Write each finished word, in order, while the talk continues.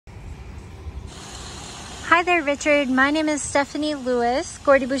Hi there, Richard. My name is Stephanie Lewis,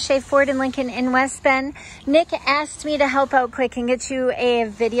 Gordy Boucher Ford and Lincoln in West Bend. Nick asked me to help out quick and get you a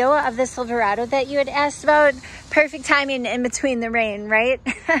video of the Silverado that you had asked about. Perfect timing in between the rain, right?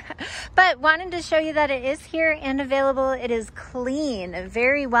 But wanted to show you that it is here and available. It is clean, a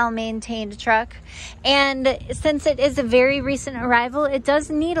very well-maintained truck. And since it is a very recent arrival, it does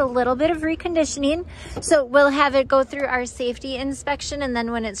need a little bit of reconditioning. So we'll have it go through our safety inspection, and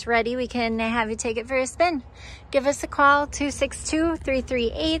then when it's ready, we can have you take it for a spin. Give us a call,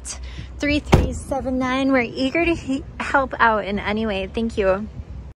 262-338-3379. We're eager to help out in any way. Thank you.